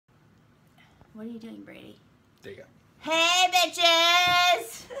What are you doing, Brady? There you go. Hey,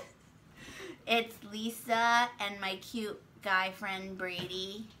 bitches! It's Lisa and my cute guy friend,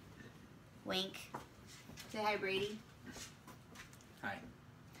 Brady. Wink. Say hi, Brady. Hi.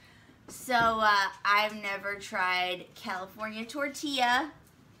 So, I've never tried California tortilla,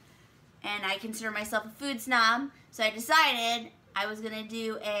 and I consider myself a food snob, so I decided I was going to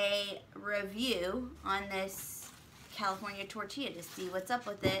do a review on this California tortilla to see what's up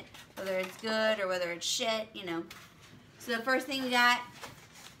with it, whether it's good or whether it's shit, you know. So the first thing we got,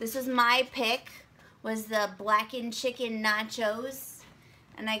 this was my pick, was the blackened chicken nachos,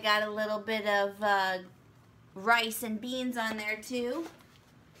 and I got a little bit of rice and beans on there too.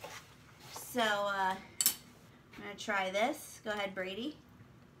 So I'm gonna try this. Go ahead, Brady.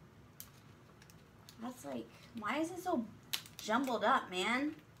 That's like, why is it so jumbled up,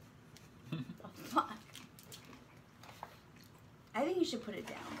 man? Oh, fuck. I think you should put it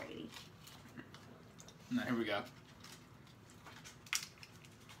down, Brady. No, here we go.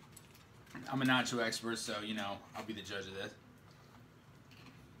 I'm a nacho expert, so, you know, I'll be the judge of this.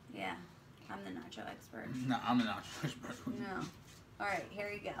 Yeah, I'm the nacho expert. No, I'm the nacho expert. No. Alright, here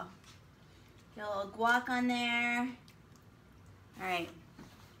we go. Get a little guac on there. Alright.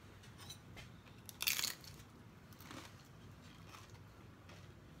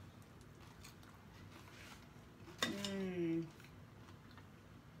 Mmm.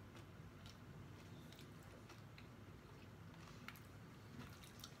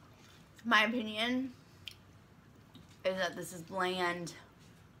 My opinion is that this is bland.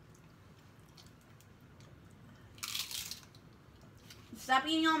 Stop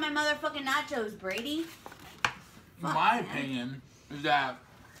eating all my motherfucking nachos, Brady. Fuck, My man. opinion is that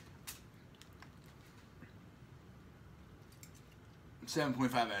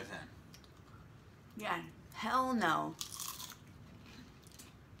 7.5 out of 10. Yeah, hell no.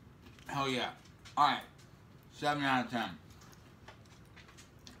 Hell yeah. Alright. 7 out of 10.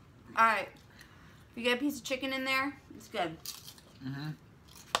 Alright. You get a piece of chicken in there? It's good. Mm-hmm.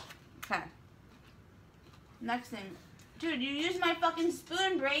 Okay. Next thing. Dude, you used my fucking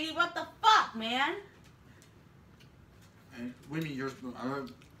spoon, Brady. What the fuck, man? And what do you mean your spoon?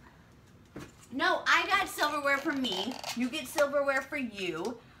 No, I got silverware for me. You get silverware for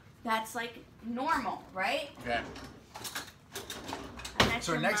you. That's like normal, right? Okay. And that's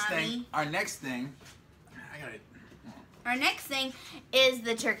So your mommy. our next thing, I got it. Our next thing is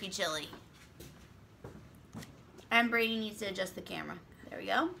the turkey chili. And Brady needs to adjust the camera. There we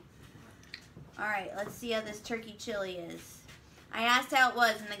go. Alright, let's see how this turkey chili is. I asked how it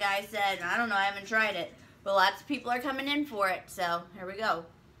was, and the guy said, I don't know, I haven't tried it. But lots of people are coming in for it, so here we go.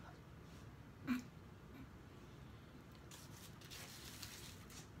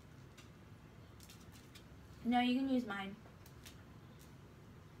 No, you can use mine.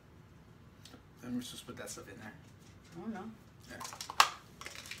 Then we're supposed to put that stuff in there. I don't know. Yeah.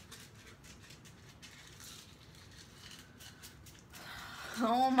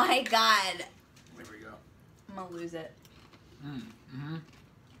 Oh my god. There we go. I'm gonna lose it. Mm-hmm.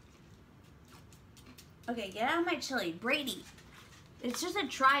 Okay, get out of my chili. Brady. It's just a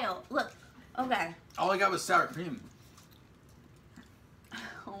trial. Look. Okay. All I got was sour cream.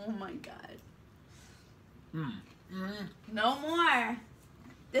 Oh my god. Mm. No more.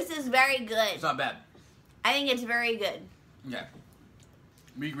 This is very good. It's not bad. I think it's very good. Yeah.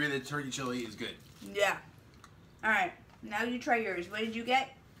 We agree that turkey chili is good. Yeah. Alright. Now you try yours. What did you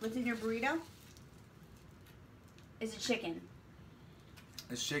get? What's in your burrito? Is it chicken?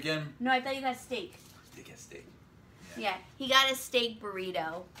 It's chicken. No, I thought you got steak. They get steak. Yeah. He got a steak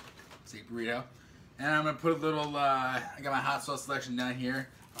burrito. Steak burrito. And I'm going to put a little, I got my hot sauce selection down here.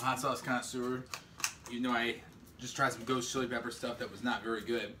 A hot sauce connoisseur. You know, I just tried some ghost chili pepper stuff that was not very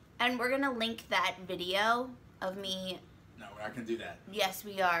good. And we're going to link that video of me. No, we're not going to do that. Yes,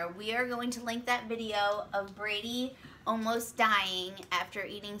 we are. We are going to link that video of Brady almost dying after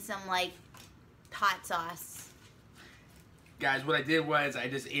eating some, like, hot sauce. Guys, what I did was I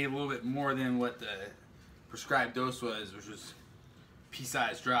just ate a little bit more than what the prescribed dose was, which was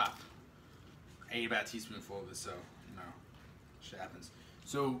pea-sized drop. I ate about a teaspoonful of it, so, you know, shit happens.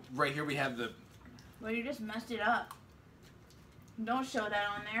 So, right here we have the... Well, you just messed it up. Don't show that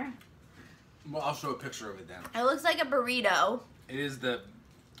on there. Well, I'll show a picture of it then. It looks like a burrito. It is the...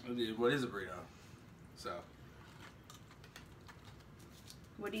 What is a burrito? So...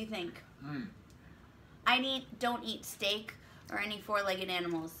 What do you think? Mm. I don't eat steak or any four-legged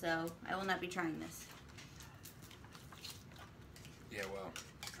animals, so I will not be trying this. Yeah, well,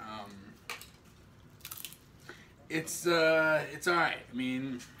 it's alright. I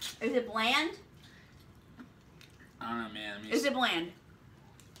mean... Is it bland? I don't know, man. I mean, Is it bland?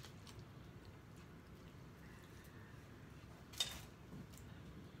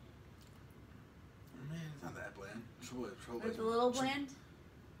 Chipotle. It's a little bland.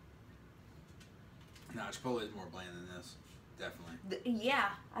 No, Chipotle is more bland than this. Definitely. Yeah,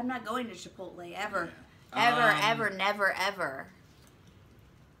 I'm not going to Chipotle ever. Yeah. Ever, never, ever.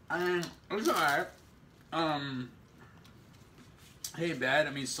 It's alright. Hey, bad.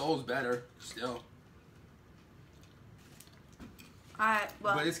 I mean, Soul's better still. Well,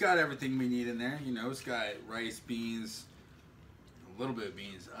 But it's got everything we need in there. You know, it's got rice, beans, a little bit of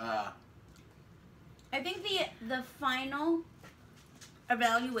beans. I think the final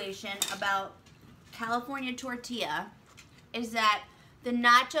evaluation about California tortilla is that the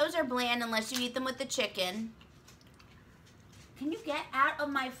nachos are bland unless you eat them with the chicken. Can you get out of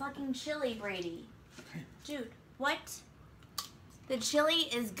my fucking chili, Brady? Dude, what? The chili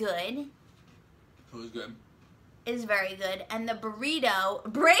is good. It was good. Is very good. And the burrito,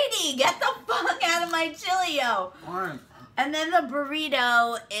 Brady, get the fuck out of my chili-o. Alright. And then the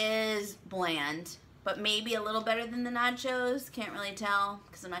burrito is bland, but maybe a little better than the nachos. Can't really tell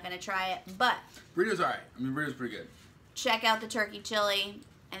because I'm not going to try it. But Burrito's alright. I mean, burrito's pretty good. check out the turkey chili.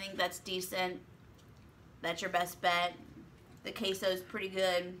 I think that's decent. That's your best bet. The queso's pretty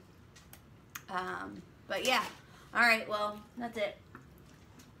good. But yeah. All right, well, that's it.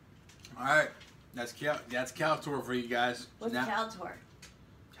 Alright. That's Caltor for you guys. What's Caltor?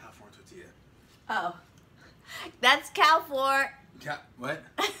 California tortilla. Oh. That's Calfor. What?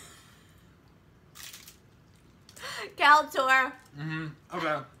 Caltor.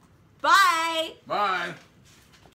 Okay. Bye. Bye.